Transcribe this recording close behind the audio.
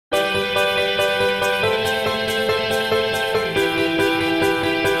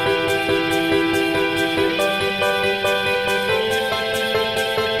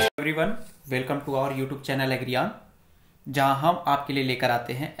Everyone, welcome to our YouTube channel एग्रीआन, जहां हम आपके लिए लेकर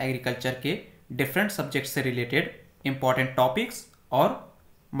आते हैं एग्रीकल्चर के डिफरेंट सब्जेक्ट से रिलेटेड इंपॉर्टेंट टॉपिक्स और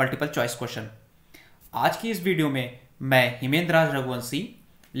मल्टीपल चॉइस क्वेश्चन। आज की इस वीडियो में मैं हिमेंद्र राज रघुवंशी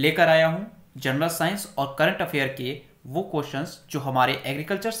लेकर आया हूं जनरल साइंस और करंट अफेयर के वो क्वेश्चंस जो हमारे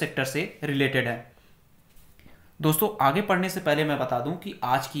एग्रीकल्चर सेक्टर से रिलेटेड हैं। दोस्तों, आगे पढ़ने से पहले मैं बता दूं कि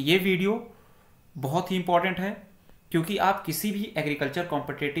आज की ये वीडियो बहुत ही इंपॉर्टेंट है, क्योंकि आप किसी भी एग्रीकल्चर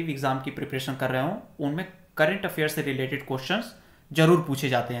कॉम्पिटिटिव एग्जाम की प्रिपरेशन कर रहे हो उनमें करंट अफेयर से रिलेटेड क्वेश्चंस जरूर पूछे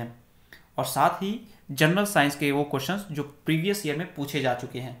जाते हैं, और साथ ही जनरल साइंस के वो क्वेश्चंस जो प्रीवियस ईयर में पूछे जा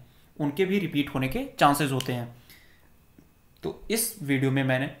चुके हैं उनके भी रिपीट होने के चांसेस होते हैं। तो इस वीडियो में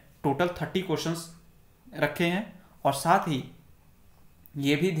मैंने टोटल 30 क्वेश्चंस रखे हैं, और साथ ही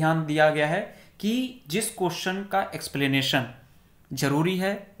ये भी ध्यान दिया गया है कि जिस क्वेश्चन का एक्सप्लेनेशन जरूरी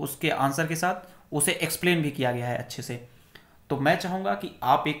है उसके आंसर के साथ उसे एक्सप्लेन भी किया गया है अच्छे से। तो मैं चाहूँगा कि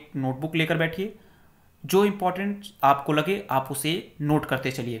आप एक नोटबुक लेकर बैठिए, जो इंपॉर्टेंट आपको लगे आप उसे नोट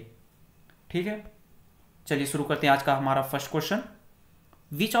करते चलिए। ठीक है, चलिए शुरू करते हैं आज का हमारा first question.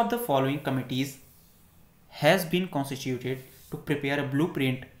 Which of the following committees has been constituted to prepare a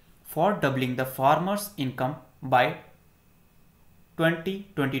blueprint for doubling the farmers income by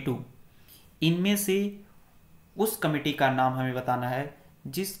 2022। इनमें से उस कमेटी का नाम हमें बताना है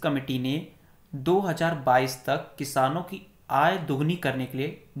जिस कमेटी ने 2022 तक किसानों की आय दोगुनी करने के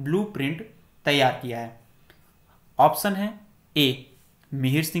लिए ब्लूप्रिंट तैयार किया है। ऑप्शन है ए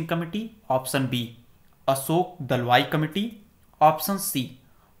Mihir Singh committee, option B Ashok Dalwai committee, option C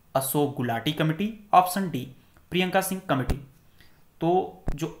Ashok Gulati committee, option D Priyanka Singh committee. तो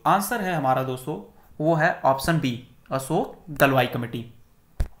जो आंसर है हमारा दोस्तों वो है option B Ashok Dalwai committee.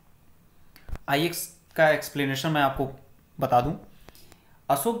 आइए का एक्सप्लेनेशन मैं आपको बता दूं।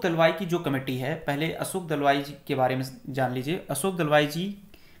 अशोक दलवाई की जो कमेटी है, पहले अशोक दलवाई जी के बारे में जान लीजिए। अशोक दलवाई जी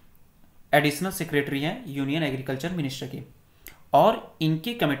एडिशनल सेक्रेटरी हैं यूनियन एग्रीकल्चर मिनिस्टर के, और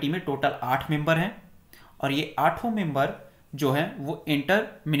इनकी कमेटी में टोटल 8 मेंबर हैं, और ये 8 मेंबर जो हैं वो इंटर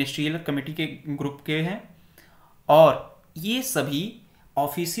मिनिस्ट्रियल कमेटी के ग्रुप के हैं, और ये सभी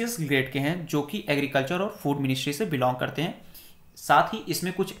ऑफिशियल्स ग्रेड के हैं जो कि एग्रीकल्चर और फूड मिनिस्ट्री से बिलोंग करते हैं। साथ ही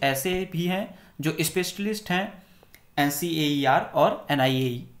इसमें कुछ ऐसे भी हैं जो स्पेशलिस्ट हैं NCAER और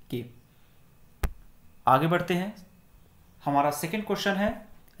NIAE के। आगे बढ़ते हैं, हमारा सेकंड क्वेश्चन है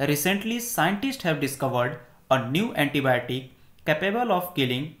recently scientist have discovered a new antibiotic capable of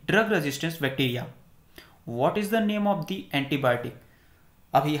killing drug resistance bacteria. What is the name of the antibiotic.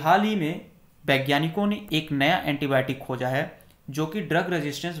 अभी हाल ही में वैज्ञानिकों ने एक नया एंटीबायोटिक खोजा है जो कि ड्रग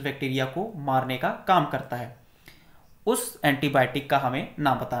रेजिस्टेंस बैक्टीरिया को मारने का काम करता है। उस एंटीबायोटिक का हमें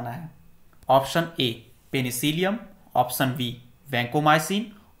नाम बताना है। Option A Penicillium, option B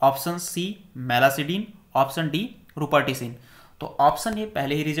vancomycin, option C मेलासिडिन, option D रुपर्टिसिन। तो ऑप्शन ए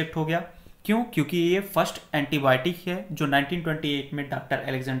पहले ही रिजेक्ट हो गया। क्यों? क्योंकि ये फर्स्ट एंटीबायोटिक है जो 1928 में डॉक्टर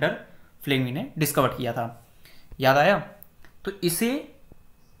अलेक्जेंडर फ्लेमिंग ने डिस्कवर किया था। याद आया? तो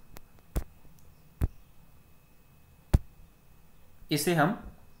इसे हम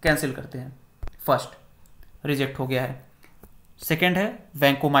कैंसिल करते हैं। फर्स्ट रिजेक्ट हो गया है। सेकेंड है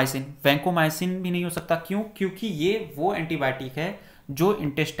वैंकोमाइसिन। वैंकोमाइसिन भी नहीं हो सकता। क्यों? क्योंकि ये वो एंटीबायोटिक है जो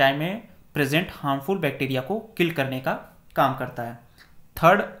इंटेस्टाइन में प्रेजेंट हार्मफुल बैक्टीरिया को किल करने का काम करता है।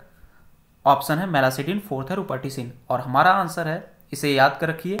 थर्ड ऑप्शन है मेलासिडिन, फोर्थ है रुपर्टिसिन, और हमारा आंसर है, इसे याद कर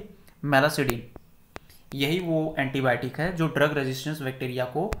रखिए, मेलासिडिन। यही वो एंटीबायोटिक है जो ड्रग रेजिस्टेंस बैक्टीरिया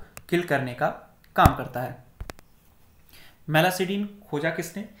को किल करने का काम करता है। मेलासिडिन खोजा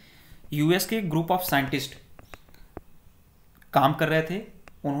किसने? यूएस के ग्रुप ऑफ साइंटिस्ट काम कर रहे थे।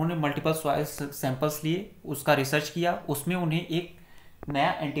 उन्होंने मल्टीपल सॉइल सैंपल्स लिए, उसका रिसर्च किया, उसमें उन्हें एक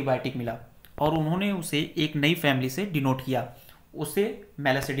नया एंटीबायोटिक मिला और उन्होंने उसे एक नई फैमिली से डिनोट किया, उसे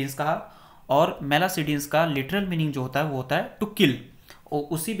मेलासिडिन्स कहा। और मेलासिडिन्स का लिटरल मीनिंग जो होता है वो होता है टू किल, और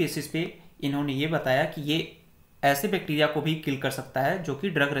उसी बेसिस पे इन्होंने ये बताया कि ये ऐसे बैक्टीरिया को भी किल कर सकता है जो कि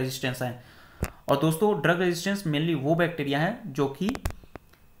ड्रग रेजिस्टेंस हैं। और दोस्तों, ड्रग रेजिस्टेंस मेनली वो बैक्टीरिया हैं जो कि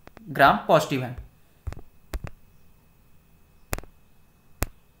ग्राम पॉजिटिव हैं।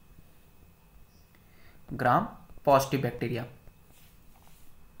 Gram positive bacteria.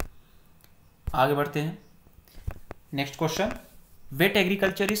 आगे बढ़ते हैं। Next question, wait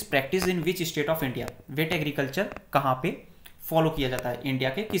agriculture is practice in which state of India. Wait agriculture कहाँ पे फॉलो किया जाता है? इंडिया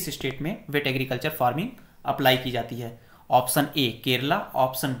के किस स्टेट में वेट एग्रीकल्चर फार्मिंग अप्लाई की जाती है? Option A Kerala,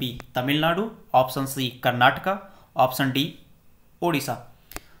 option B Tamil Nadu, option C Karnataka, option D Odisha.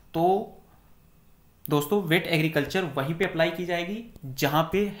 तो दोस्तों, वेट एग्रीकल्चर वहीं पे अप्लाई की जाएगी जहां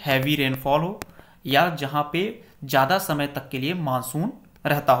पे हैवी रेनफॉल हो या जहां पे ज़्यादा समय तक के लिए मानसून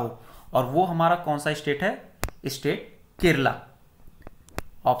रहता हो, और वो हमारा कौन सा स्टेट है? स्टेट केरला।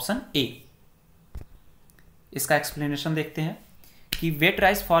 Option A. इसका एक्सप्लेनेशन देखते हैं कि वेट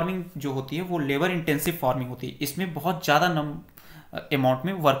राइस फार्मिंग जो होती है वो लेबर इंटेंसिव फार्मिंग होती है। इसमें बहुत ज़्यादा अमाउंट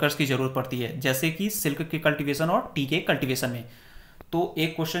में वर्कर्स की ज़रूरत पड़ती है, जैसे कि सिल्क के कल्टीवेशन और टी के कल्टीवेशन में। तो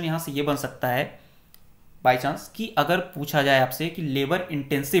एक क्वेश्चन यहाँ से ये बन सकता है बाय चांस कि अगर पूछा जाए आपसे कि लेबर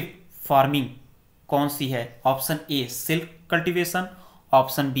इंटेंसिव फार्मिंग कौन सी है, option A silk cultivation,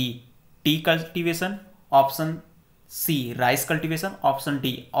 option B T cultivation, option C rice cultivation, option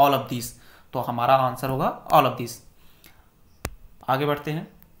D all of this, तो हमारा आंसर होगा ऑल ऑफ दिस। आगे बढ़ते हैं।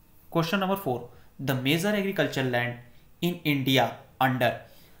 Question number 4, the major agriculture land in India under.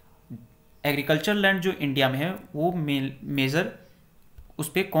 Agriculture land जो India में है वो मेजर उस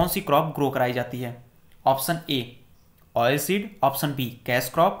पर कौन सी क्रॉप ग्रो कराई जाती है? Option A oil seed, option be cash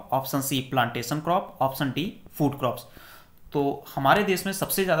crop, option C plantation crop, option D food crops. तो हमारे देश में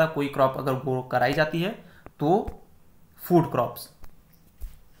सबसे ज़्यादा कोई क्रॉप अगर ग्रो कराई जाती है तो फूड क्रॉप्स।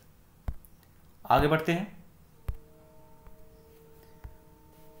 आगे बढ़ते हैं।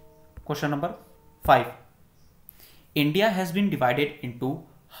 Question number 5, India has been divided into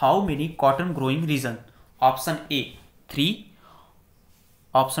how many cotton growing reason? Option A 3,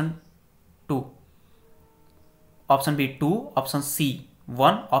 option 2, option B 2, option C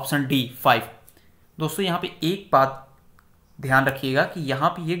 1, option D 5। दोस्तों यहाँ पे एक बात ध्यान रखिएगा कि यहाँ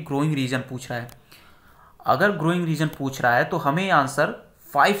पे ये ग्रोइंग रीजन पूछ रहा है। अगर ग्रोइंग रीजन पूछ रहा है तो हमें आंसर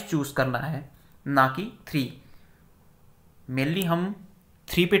 5 चूज करना है, ना कि 3। मेनली हम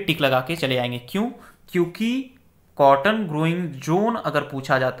 3 पे टिक लगा के चले आएंगे। क्यों? क्योंकि कॉटन ग्रोइंग जोन अगर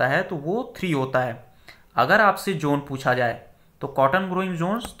पूछा जाता है तो वो 3 होता है। अगर आपसे जोन पूछा जाए तो कॉटन ग्रोइंग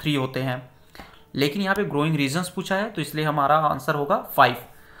जोन्स 3 होते हैं, लेकिन यहाँ पे ग्रोइंग रीजन्स पूछा है तो इसलिए हमारा आंसर होगा 5।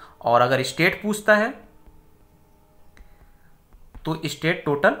 और अगर स्टेट पूछता है तो स्टेट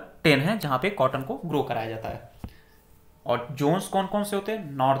टोटल 10 है जहाँ पे कॉटन को ग्रो कराया जाता है। और जोन्स कौन कौन से होते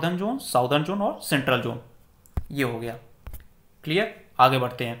हैं? नॉर्दर्न जोन, साउदर्न जोन और सेंट्रल जोन। ये हो गया क्लियर। आगे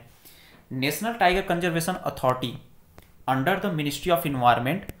बढ़ते हैं। National tiger conservation authority under the ministry of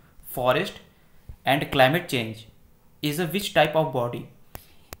environment, forest and climate change is a which type of body?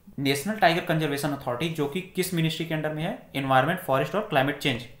 National tiger conservation authority जो कि किस मिनिस्ट्री के अंडर में है? इन्वायरमेंट, फॉरेस्ट और क्लाइमेट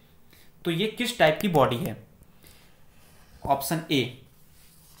चेंज। तो ये किस टाइप की बॉडी है? Option a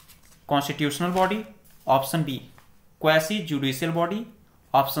constitutional body, option B quasi judicial body,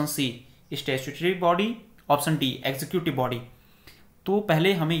 option C statutory body, option D executive body. तो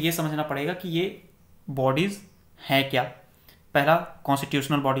पहले हमें यह समझना पड़ेगा कि ये बॉडीज हैं क्या। पहला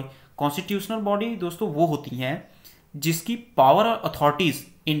कॉन्स्टिट्यूशनल बॉडी। कॉन्स्टिट्यूशनल बॉडी दोस्तों वो होती हैं जिसकी पावर और अथॉरिटीज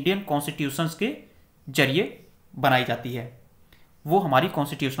इंडियन कॉन्स्टिट्यूशन के जरिए बनाई जाती है, वो हमारी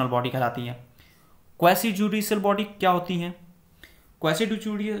कॉन्स्टिट्यूशनल बॉडी कहलाती हैं। क्वासी जुडिशियल बॉडी क्या होती हैं? क्वासी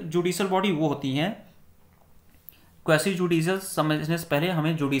जुडिशियल बॉडी वो होती हैं, क्वासी जुडिशियल समझने से पहले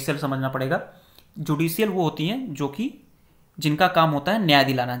हमें जुडिशियल समझना पड़ेगा। जुडिशियल वो होती हैं जो कि जिनका काम होता है न्याय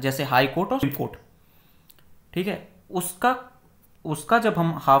दिलाना, जैसे हाई कोर्ट और सुप्रीम कोर्ट। ठीक है, उसका जब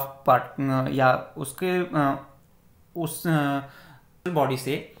हम हाफ पार्ट या उसके उस बॉडी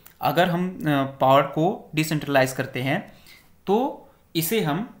से अगर हम पावर को डिसेंट्रलाइज करते हैं तो इसे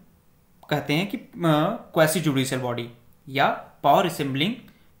हम कहते हैं कि क्वासी जुडिशियल बॉडी या पावर असेंबलिंग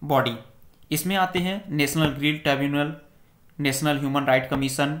बॉडी। इसमें आते हैं national grill tribunal, national human right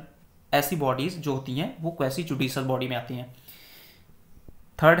commission. ऐसी बॉडीज जो होती हैं वो क्वासी जुडिशियल बॉडी में आती हैं।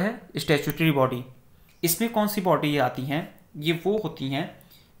 थर्ड है स्टैट्यूटरी बॉडी। इसमें कौन सी बॉडी आती हैं? ये वो होती हैं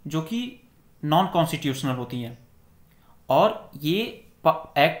जो कि नॉन कॉन्स्टिट्यूशनल होती हैं और ये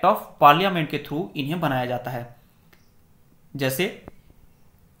एक्ट ऑफ पार्लियामेंट के थ्रू इन्हें बनाया जाता है। जैसे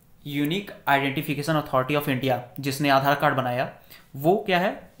unique identification authority of India जिसने आधार कार्ड बनाया, वो क्या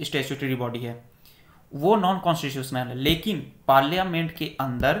है? स्टैट्यूटरी बॉडी है। वो नॉन कॉन्स्टिट्यूशनल है, लेकिन पार्लियामेंट के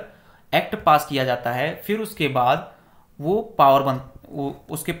अंदर एक्ट पास किया जाता है, फिर उसके बाद वो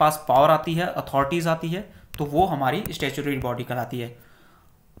उसके पास पावर आती है, अथॉरिटीज आती है, तो वो हमारी स्टैट्यूटरी बॉडी कहलाती है।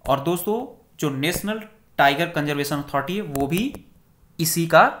 और दोस्तों जो नेशनल टाइगर कंजर्वेशन अथॉरिटी है वो भी इसी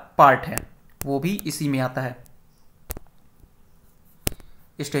का पार्ट है, वो भी इसी में आता है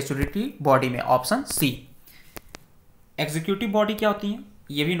स्टैट्यूटरी बॉडी में, ऑप्शन सी। एग्जीक्यूटिव बॉडी क्या होती हैं?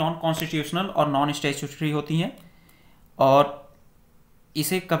 ये भी नॉन कॉन्स्टिट्यूशनल और नॉन स्टैट्यूटरी होती हैं और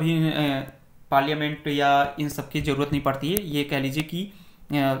इसे कभी पार्लियामेंट या इन सब की ज़रूरत नहीं पड़ती है। ये कह लीजिए कि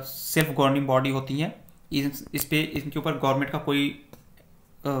सेल्फ गवर्निंग बॉडी होती हैं। इस पे इनके ऊपर गवर्नमेंट का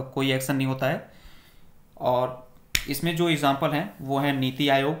कोई एक्शन नहीं होता है। और इसमें जो एग्जांपल हैं वो हैं NITI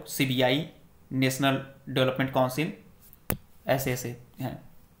Aayog, CBI, national development council, ऐसे हैं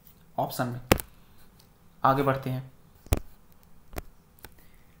ऑप्शन में। आगे बढ़ते हैं।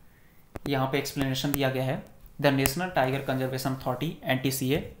 यहाँ पे एक्सप्लेनेशन दिया गया है। The national tiger conservation authority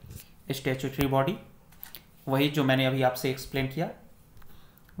NTCA statutory body, वही जो मैंने अभी आपसे एक्सप्लेन किया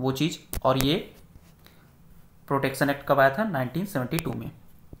वो चीज़। और ये प्रोटेक्शन एक्ट कब आया था? 1972 में।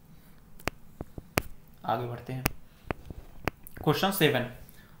 आगे बढ़ते हैं। Question 7,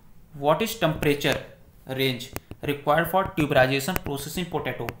 what is temperature range required for tuberisation process in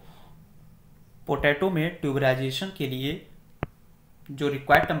potato? Potato में ट्यूबराइजेशन के लिए जो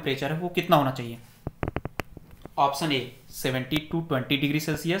रिक्वायर्ड टेम्परेचर है वो कितना होना चाहिए? Option A 70 to 20 degree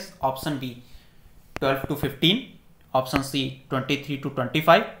Celsius, option B 12 to 15, option C 23 to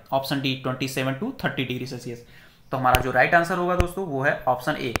 25, option D 27 to 30 degree Celsius. तो हमारा जो राइट आंसर होगा दोस्तों वो है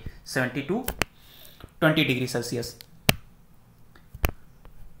option A 70 to 20 degree Celsius.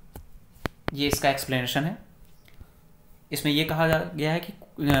 ये इसका एक्सप्लेनेशन है। इसमें ये कहा गया है कि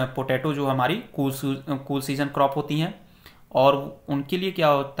पोटैटो जो हमारी कूल सीजन क्रॉप होती हैं और उनके लिए क्या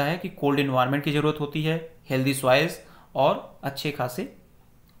होता है कि कोल्ड इन्वायरमेंट की ज़रूरत होती है, हेल्दी सॉइल्स और अच्छे खासे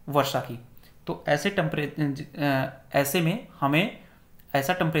वर्षा की। तो ऐसे में हमें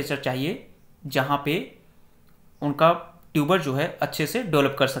ऐसा टेम्परेचर चाहिए जहाँ पे उनका ट्यूबर जो है अच्छे से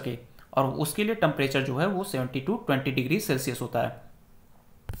डेवलप कर सके, और उसके लिए टेम्परेचर जो है वो 70 to 20 डिग्री सेल्सियस होता है।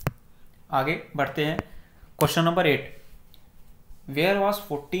 आगे बढ़ते हैं। Question number 8, where was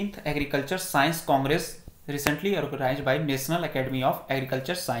 14th agriculture science Congress recently organised by national academy of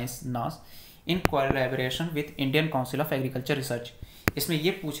agriculture science नास in collaboration with Indian council of agriculture research? इसमें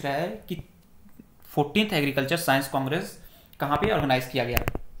ये पूछ रहा है कि 14th एग्रीकल्चर साइंस कांग्रेस कहाँ पे ऑर्गेनाइज किया गया,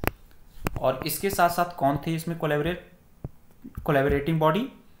 और इसके साथ साथ कौन थे इसमें कोलैबोरेटिंग बॉडी?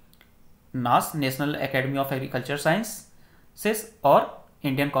 नास, national academy of agriculture sciences और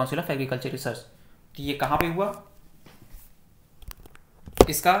Indian council of agriculture research. तो ये कहाँ पे हुआ?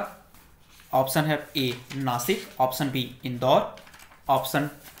 इसका ऑप्शन है ए Nashik, option B Indore, option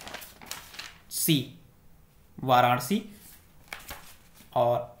C Varanasi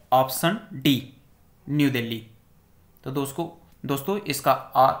और ऑप्शन डी न्यू दिल्ली। तो दोस्तों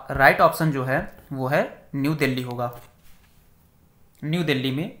इसका राइट ऑप्शन जो है वो है न्यू दिल्ली होगा। न्यू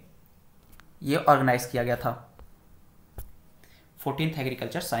दिल्ली में ये ऑर्गेनाइज किया गया था 14th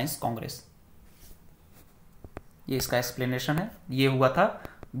एग्रीकल्चर साइंस कांग्रेस। ये इसका एक्सप्लेनेशन है। ये हुआ था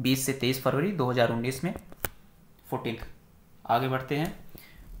 20 से 23 फरवरी 2019 में 14th। आगे बढ़ते हैं।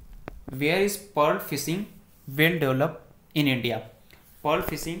 Where is Perl fishing well develop in India? Perl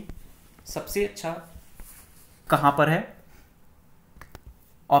fishing सबसे अच्छा कहाँ पर है?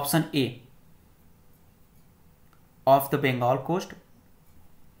 Option A of the Bengal coast,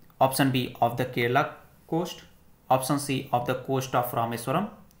 option B of the Kerala coast, option C of the coast of Rameswaram,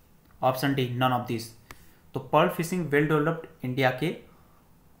 option D none of this. तो Perl fishing well developed India के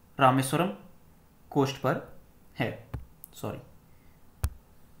Rameswaram coast पर है। Sorry,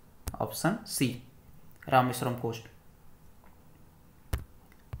 option C Rameswaram coast.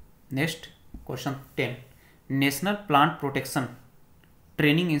 Next question 10, national plant protection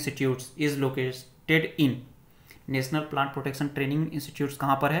training institutes is located in? National plant protection training institutes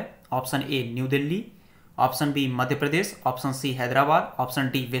कहाँ पर है? Option a new Delhi, option B Madhya Pradesh, option C Hyderabad, option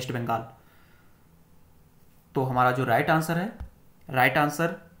D waste Bengal. तो हमारा जो right answer है, right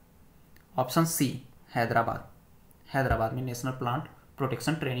answer option C Hyderabad. Hyderabad में national plant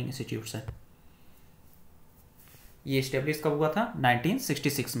protection training institutes है। ये इस्टेब्लिश कब हुआ था?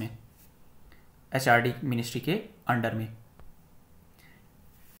 1966 में HRD मिनिस्ट्री के अंडर में।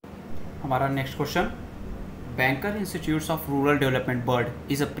 हमारा next question, banker institutes of rural development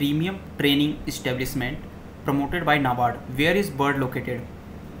bird is a premium training establishment promoted by NABARD. Where is bird located?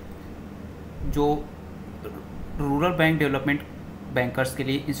 जो रूरल बैंक डेवलपमेंट बैंकर्स के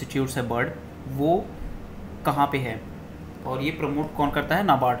लिए इंस्टीट्यूट्स है बर्ड, वो कहाँ पे है और ये प्रमोट कौन करता है?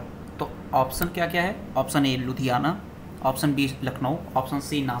 नाबार्ड। तो ऑप्शन क्या क्या है? Option A Ludhiana, option B Lucknow, option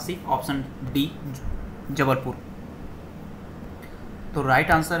C Nashik, option D Jabalpur. तो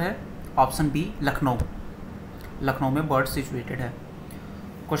राइट आंसर है ऑप्शन बी लखनऊ। लखनऊ में बर्ड सिचुएटेड है।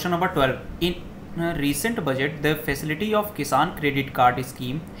 Question number 12, in recent budget the facility of Kisan credit card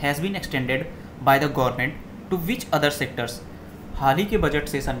scheme has been extended by the government to which other sectors? हाल ही के budget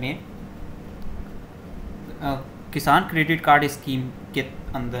session में किसान credit card scheme के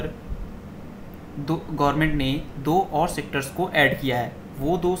अंदर government ने 2 और sectors को add किया है।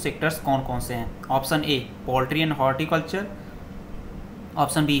 वो 2 सेक्टर्स कौन कौन से हैं? Option A poultry and horticulture,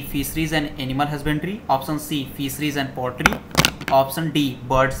 option B fisheries and animal husbandry, option C fisheries and poultry, option D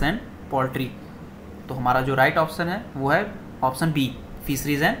birds and poultry. तो हमारा जो राइट ऑप्शन है वो है option B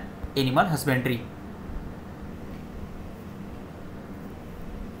fisheries and animal husbandry.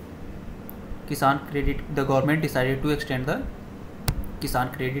 किसान credit, the government decided to extend the किसान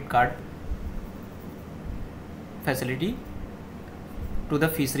credit card facility to the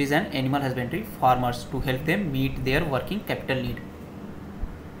fisheries and animal husbandry farmers to help them meet their working capital need.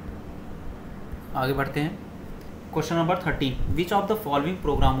 आगे बढ़ते हैं. Question number 13. Which of the following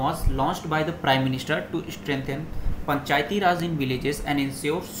programme was launched by the prime minister to strengthen Panchayati Raj in villages and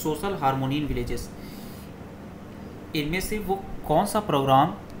ensure social harmony in villages. इनमें से वो कौन सा programme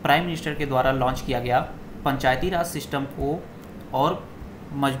prime minister के द्वारा लॉन्च किया गया पंचायती राज सिस्टम को और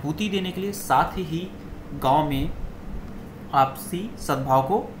मजबूती देने के लिए, साथ ही गांव में आपसी सद्भाव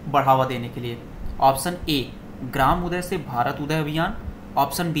को बढ़ावा देने के लिए. ऑप्शन ए ग्राम उदय से भारत उदय अभियान,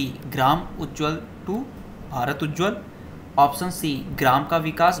 option B gram Ujjwal to Bharat Ujjwal, option C ग्राम का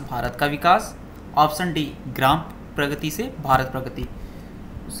विकास भारत का विकास, ऑप्शन डी ग्राम प्रगति से भारत प्रगति.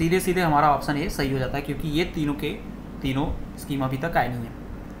 सीधे सीधे हमारा ऑप्शन ए सही हो जाता है क्योंकि ये तीनों स्कीम अभी तक आई नहीं है.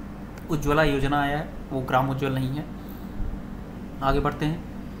 उज्ज्वला योजना आया है, वो ग्राम उज्ज्वल नहीं है. आगे बढ़ते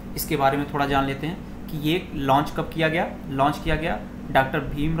हैं, इसके बारे में थोड़ा जान लेते हैं कि ये लॉन्च कब किया गया. लॉन्च किया गया डॉक्टर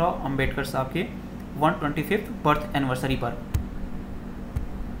भीमराव अंबेडकर साहब के 125th बर्थ एनिवर्सरी पर.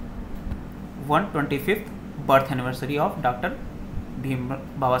 125th birth anniversary of doctor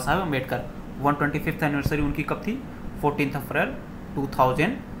Baba Saheb Ambedkar. 125th anniversary उनकी कब थी? 14 अप्रैल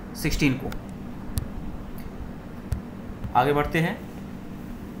 2016 को. आगे बढ़ते हैं.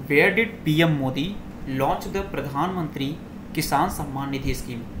 Where did PM Modi launch the प्रधानमंत्री किसान सम्मान निधि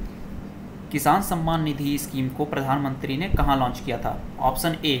स्कीम. किसान सम्मान निधि स्कीम को प्रधानमंत्री ने कहाँ लॉन्च किया था?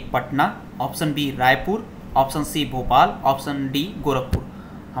 Option A Patna, option B Raipur, option C Bhopal, option D Gorakhpur.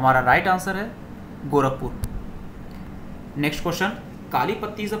 हमारा राइट आंसर है गोरखपुर. Next question. काली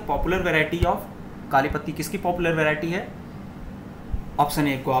पत्ती is a popular variety of. काली पत्ती किसकी पॉपुलर वेराइटी है? Option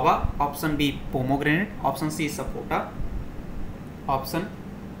A guava, option B pomegranate, option C sapota, option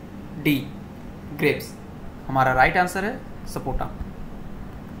D grapes. हमारा right answer है sapota.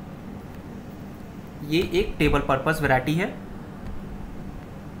 ये एक टेबल पर्पस वैरायटी है,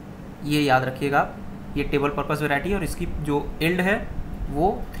 ये याद रखिएगा. ये टेबल पर्पस वैरायटी है और इसकी जो यील्ड है वो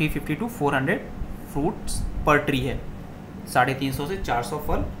 350 to 400 फ्रूट्स पर ट्री है. 350 से 400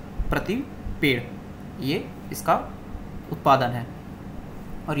 फल प्रति पेड़ ये इसका उत्पादन है.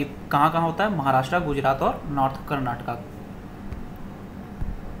 और ये कहाँ कहाँ होता है? महाराष्ट्र, गुजरात और नॉर्थ कर्नाटका.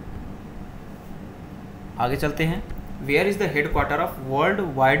 आगे चलते हैं. Where is the headquarter of world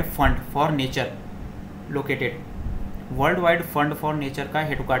wide fund for nature located. World wide fund for nature का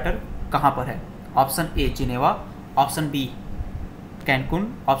हेडक्वार्टर कहाँ पर है? Option A Geneva, option B Cancun,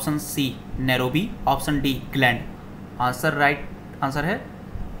 option C Nairobi, option D gland. Right answer है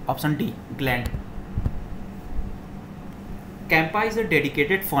option D gland. Campa is a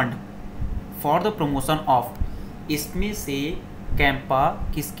dedicated fund for the promotion of. इसमें से कैंपा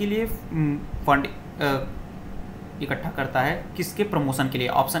किसके लिए fund इकट्ठा करता है? किसके प्रमोशन के लिए?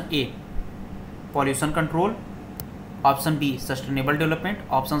 Option A pollution control, option be sustainable development,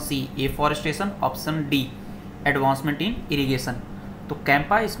 option C afforestation, option D advancement in irrigation. तो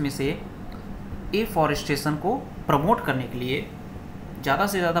कैंपा इसमें से एफॉरेस्टेशन को प्रमोट करने के लिए, ज़्यादा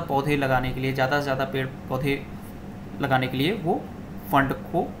से ज़्यादा पौधे लगाने के लिए, ज़्यादा से ज़्यादा पेड़ पौधे लगाने के लिए वो फंड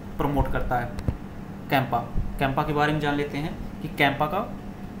को प्रमोट करता है कैंपा. कैंपा के बारे में जान लेते हैं कि कैंपा का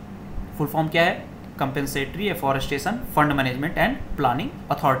फुल फॉर्म क्या है? Compensatory afforestation fund management and planning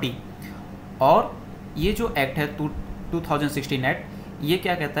authority. और ये जो एक्ट है 2016 एक्ट, ये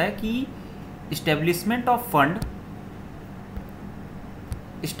क्या कहता है कि establishment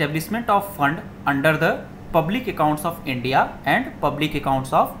of fund under the public accounts of India and public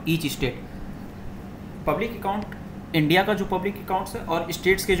accounts of each state. Public account India का जो पब्लिक अकाउंट्स है और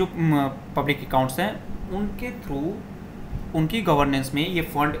स्टेट्स के जो पब्लिक अकाउंट्स हैं, उनके थ्रू उनकी गवर्नेंस में ये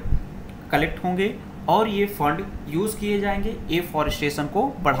फंड कलेक्ट होंगे और ये फंड यूज़ किए जाएंगे एफॉरेस्टेशन को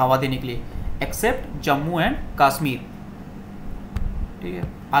बढ़ावा देने के लिए, एक्सेप्ट जम्मू एंड कश्मीर. ठीक है,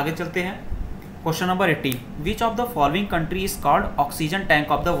 आगे चलते हैं. Question number 18. Which of the following country is called oxygen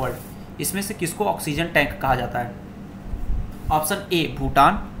tank of the world. इसमें से किसको ऑक्सीजन टैंक कहा जाता है? Option A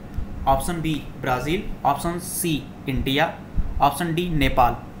Bhutan, option B Brazil, option C India, option D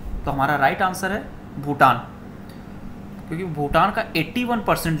Nepal. तो हमारा राइट आंसर है भूटान, क्योंकि भूटान का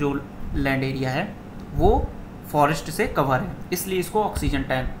 81% जो लैंड एरिया है वो फॉरेस्ट से कवर है, इसलिए इसको ऑक्सीजन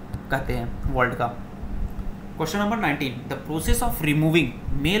टैंक कहते हैं वर्ल्ड का. Question number 19. The process of removing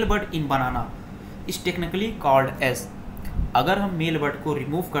mail bird in banana is technically called as. अगर हम मेल बर्ड को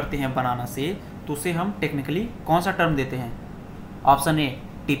रिमूव करते हैं बनाना से तो उसे हम टेक्निकली कौन सा टर्म देते हैं? Option A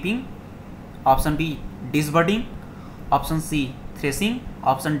tipping, option B डिसबर्डिंग, option C threshing,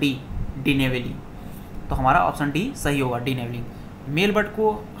 option D डिनेवलिंग. तो हमारा ऑप्शन डी सही होगा, डिनेवलिंग. मेल बर्ड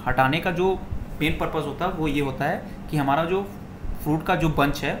को हटाने का जो मेन पर्पज़ होता है वो ये होता है कि हमारा जो फ्रूट का जो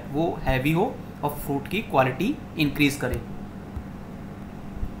बंच है वो हैवी हो और फ्रूट की क्वालिटी इंक्रीज करे।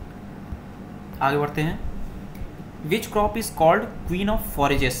 आगे बढ़ते हैं। Which crop is called queen of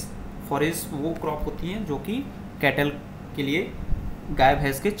फॉरेजेस? Forage वो क्रॉप होती हैं जो कि कैटल के लिए, गाय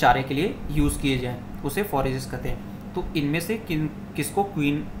भैंस के चारे के लिए यूज़ किए जाएं, उसे फॉरेजेस कहते हैं। तो इनमें से किसको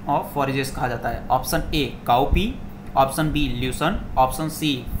क्वीन ऑफ फॉरेजेस कहा जाता है? Option A cowpea, option B Luzon, option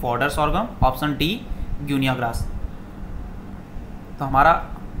C fodder sorghum, option D Guinea grass. तो हमारा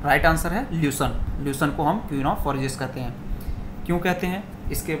राइट आंसर है ल्यूसन। ल्यूसन को हम क्वीन ऑफ फॉरेजेस कहते हैं। क्यों कहते हैं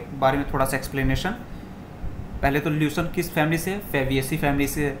इसके बारे में थोड़ा सा एक्सप्लेनेशन। पहले तो ल्यूसन किस फैमिली से है? फेविएसी फैमिली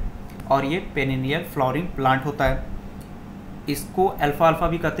से है, और ये पेनिनियल फ्लावरिंग प्लांट होता है। इसको अल्फा अल्फा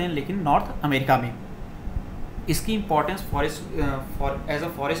भी कहते हैं, लेकिन नॉर्थ अमेरिका में। इसकी importance as a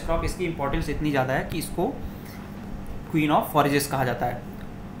forest crop इसकी इंपॉर्टेंस इतनी ज़्यादा है कि इसको क्वीन ऑफ फॉरेजेस कहा जाता है।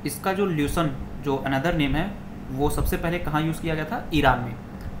 इसका जो ल्यूसन जो अनदर नेम है वो सबसे पहले कहाँ यूज़ किया गया था? ईरान में।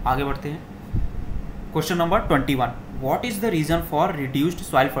 आगे बढ़ते हैं। Question number 21, what is the reason for reduced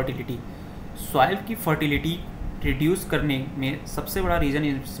soil fertility? Soil की फर्टिलिटी रिड्यूस करने में सबसे बड़ा रीज़न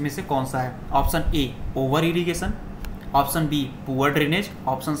इसमें से कौन सा है? Option A over irrigation, option be poor drainage,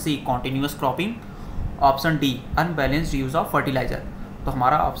 option C continuous cropping, option D unbalanced use of fertiliser. तो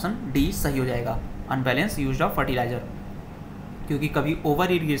हमारा ऑप्शन डी सही हो जाएगा, अनबैलेंस यूज ऑफ फर्टिलाइजर, क्योंकि कभी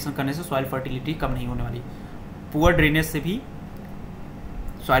ओवर इरीगेशन करने से सॉइल फर्टिलिटी कम नहीं होने वाली। पुअर ड्रेनेज से भी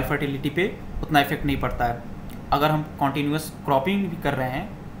सॉइल फर्टिलिटी पे उतना इफेक्ट नहीं पड़ता है। अगर हम कॉन्टिन्यूस क्रॉपिंग भी कर रहे हैं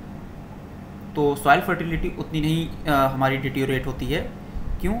तो सॉइल फर्टिलिटी उतनी नहीं हमारी डिटीरियोरेट होती है।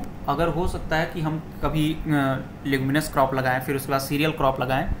 क्यों? अगर हो सकता है कि हम कभी लेगुमिनस क्रॉप लगाएं, फिर उसके बाद सीरियल क्रॉप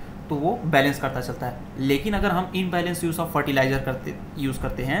लगाएं, तो वो बैलेंस करता चलता है। लेकिन अगर हम imbalance use of fertiliser use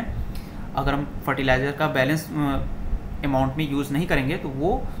करते हैं, अगर हम फर्टिलाइज़र का बैलेंस अमाउंट में यूज़ नहीं करेंगे तो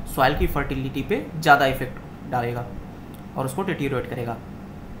वो सॉइल की फर्टिलिटी पे ज़्यादा इफेक्ट डालेगा और उसको डिटीरियोरेट करेगा।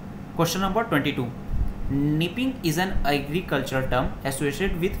 Question number 22, nipping is an agricultural term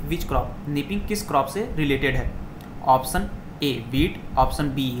associated with which crop? Nipping किस क्रॉप से रिलेटेड है? Option A wheat, option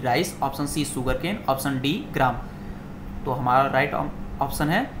B rice, option C sugar cane, option D ग्राम। तो हमारा राइट ऑप्शन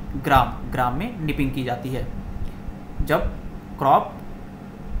है ग्राम। ग्राम में निपिंग की जाती है जब क्रॉप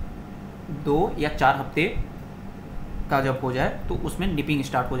 2 या 4 हफ्ते का जब हो जाए तो उसमें निपिंग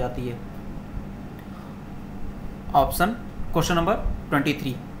स्टार्ट हो जाती है। Option question number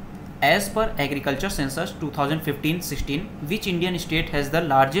 23, as per agriculture census 2015-16 which Indian state has the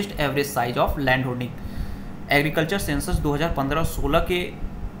largest average size of land holding? Agriculture census 2015-16 के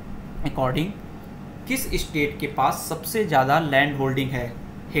अकॉर्डिंग किस स्टेट के पास सबसे ज़्यादा लैंड होल्डिंग है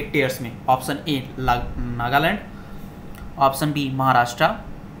हेक्टेयर्स में? Option A Nagaland, option B Maharashtra,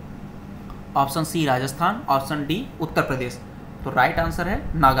 option C Rajasthan, option D Uttar Pradesh. तो right answer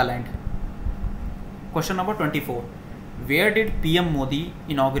है Nagaland. Question number 24, where did PM Modi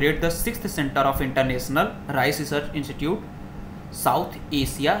inaugurate the 6th centre of international rice research institute south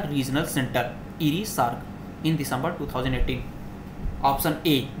Asia regional centre eri SAARC in December 2018? Option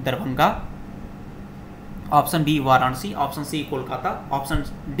A Darbhanga, option B Varanasi, option C Kolkata, option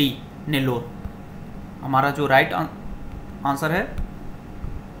D Nellore. हमारा जो right answer है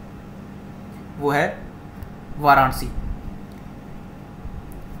वो है वाराणसी।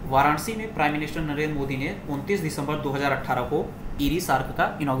 वाराणसी में prime minister Narendra Modi ने 29 दिसंबर 2018 को eri SAARC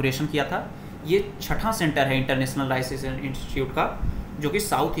का inauguration किया था। ये 6ठा सेंटर है इंटरनेशनल राइस इंस्टीट्यूट का, जो कि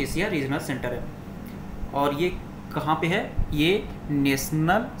साउथ एशिया रीजनल सेंटर है। और ये कहाँ पे है? ये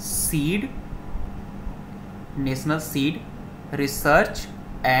national seed research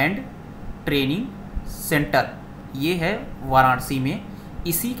and training centre ये है वाराणसी में।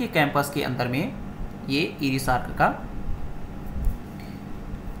 इसी के कैंपस के अंदर में ये इरी सार्क का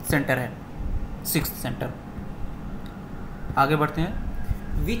सेंटर है, 6th सेंटर। आगे बढ़ते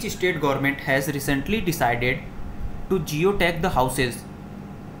हैं। Which state government has recently decided to geo tag the houses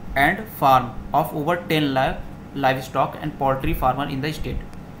and farm of over 10 lakh live stock and poultry farmer in the state?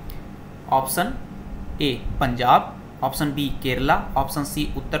 Option A Punjab, option B Kerala, option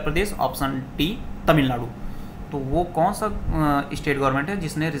C Uttar Pradesh, option D Tamil Nadu. तो वो कौन सा state government है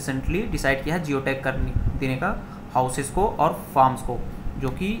जिसने recently decide किया है geo tag करने देने का हाउसेस को और फार्म्स को, जो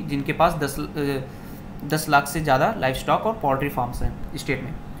कि जिनके पास 10 लाख से ज़्यादा लाइव स्टॉक और पोल्ट्री फार्म्स हैं स्टेट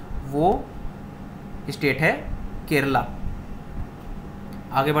में? वो स्टेट है केरला।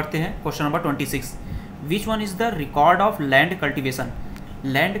 आगे बढ़ते हैं। Question number 26, which one is the record of land cultivation?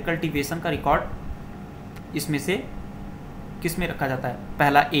 Land cultivation का रिकॉर्ड इसमें से किस में रखा जाता है?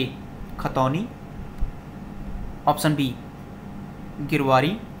 पहला ए खतौनी, ऑप्शन बी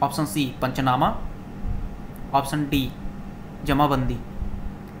गिरवारी, ऑप्शन सी पंचनामा, ऑप्शन डी जमाबंदी।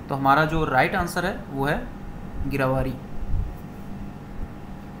 तो हमारा जो राइट आंसर है वो है गिरवारी।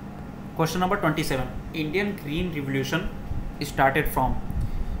 Question number 27, Indian green revolution started from,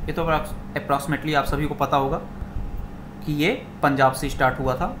 ये तो अप्रॉक्सीमेटली आप सभी को पता होगा कि ये पंजाब से स्टार्ट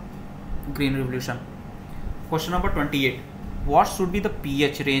हुआ था green revolution. Question number 28, what should be the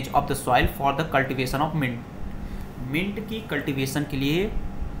pH range of the soil for the cultivation of mint. Mint की कल्टीवेशन के लिए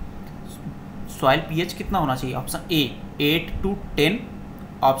सॉइल पीएच कितना होना चाहिए? Option A 8 to 10,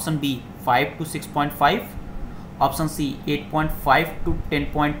 option B 5 to 6.5, option C 8.5 to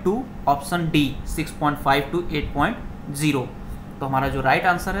 10.2, option D 6.5 to 8.0। तो हमारा जो right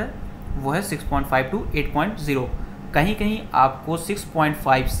answer है वो है 6.5 to 8.0। कहीं कहीं आपको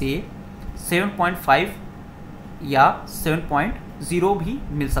 6.5 से 7.5 या 7.0 भी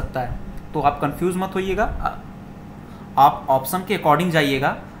मिल सकता है, तो आप कंफ्यूज मत होइएगा, आप ऑप्शन के अकॉर्डिंग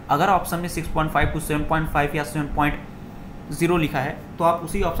जाइएगा। अगर ऑप्शन में 6.5 to 7.5 या 7.0 लिखा है तो आप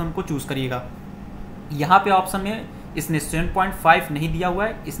उसी ऑप्शन को चूज़ करिएगा। यहाँ पे ऑप्शन में इसने 7.5 नहीं दिया हुआ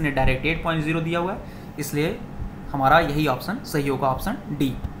है, इसने डायरेक्ट 8.0 दिया हुआ है, इसलिए हमारा यही ऑप्शन सही होगा, ऑप्शन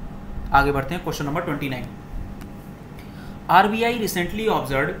डी। आगे बढ़ते हैं question number 29, RBI recently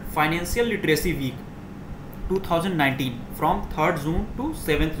observed Financial Literacy Week 2019 from 3rd June to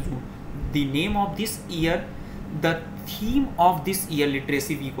 7th June. The name of this year, the theme of this year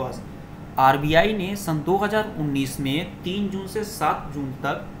Literacy Week was। RBI ने सन 2019 में 3 जून से 7 जून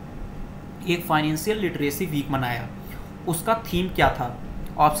तक एक फाइनेंशियल लिटरेसी वीक मनाया। उसका theme क्या था?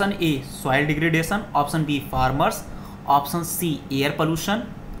 Option A soil degradation, option be farmers, option C air pollution,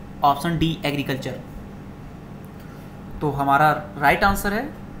 option D agriculture. तो हमारा राइट आंसर है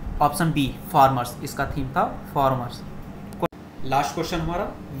ऑप्शन बी फार्मर्स, इसका थीम था फार्मर्स। लास्ट क्वेश्चन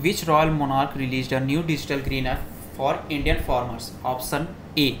हमारा, विच royal monarch released a new digital green app for Indian farmers. Option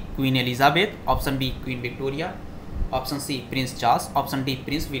A queen Elizabeth, option B queen Victoria, option C Prince Charles, option D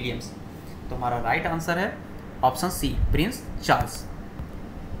Prince Williams. तो हमारा right answer है option C Prince Charles.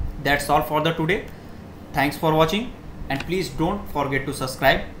 That's all for the today, thanks for watching and please don't forget to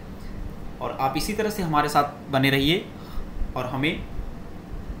subscribe. और आप इसी तरह से हमारे साथ बने रहिए और हमें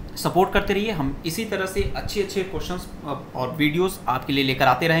सपोर्ट करते रहिए। हम इसी तरह से अच्छे अच्छे क्वेश्चंस और वीडियोस आपके लिए लेकर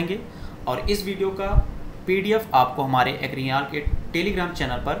आते रहेंगे। और इस वीडियो का PDF आपको हमारे एग्रीयाल के टेलीग्राम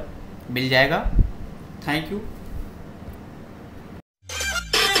चैनल पर मिल जाएगा। Thank you.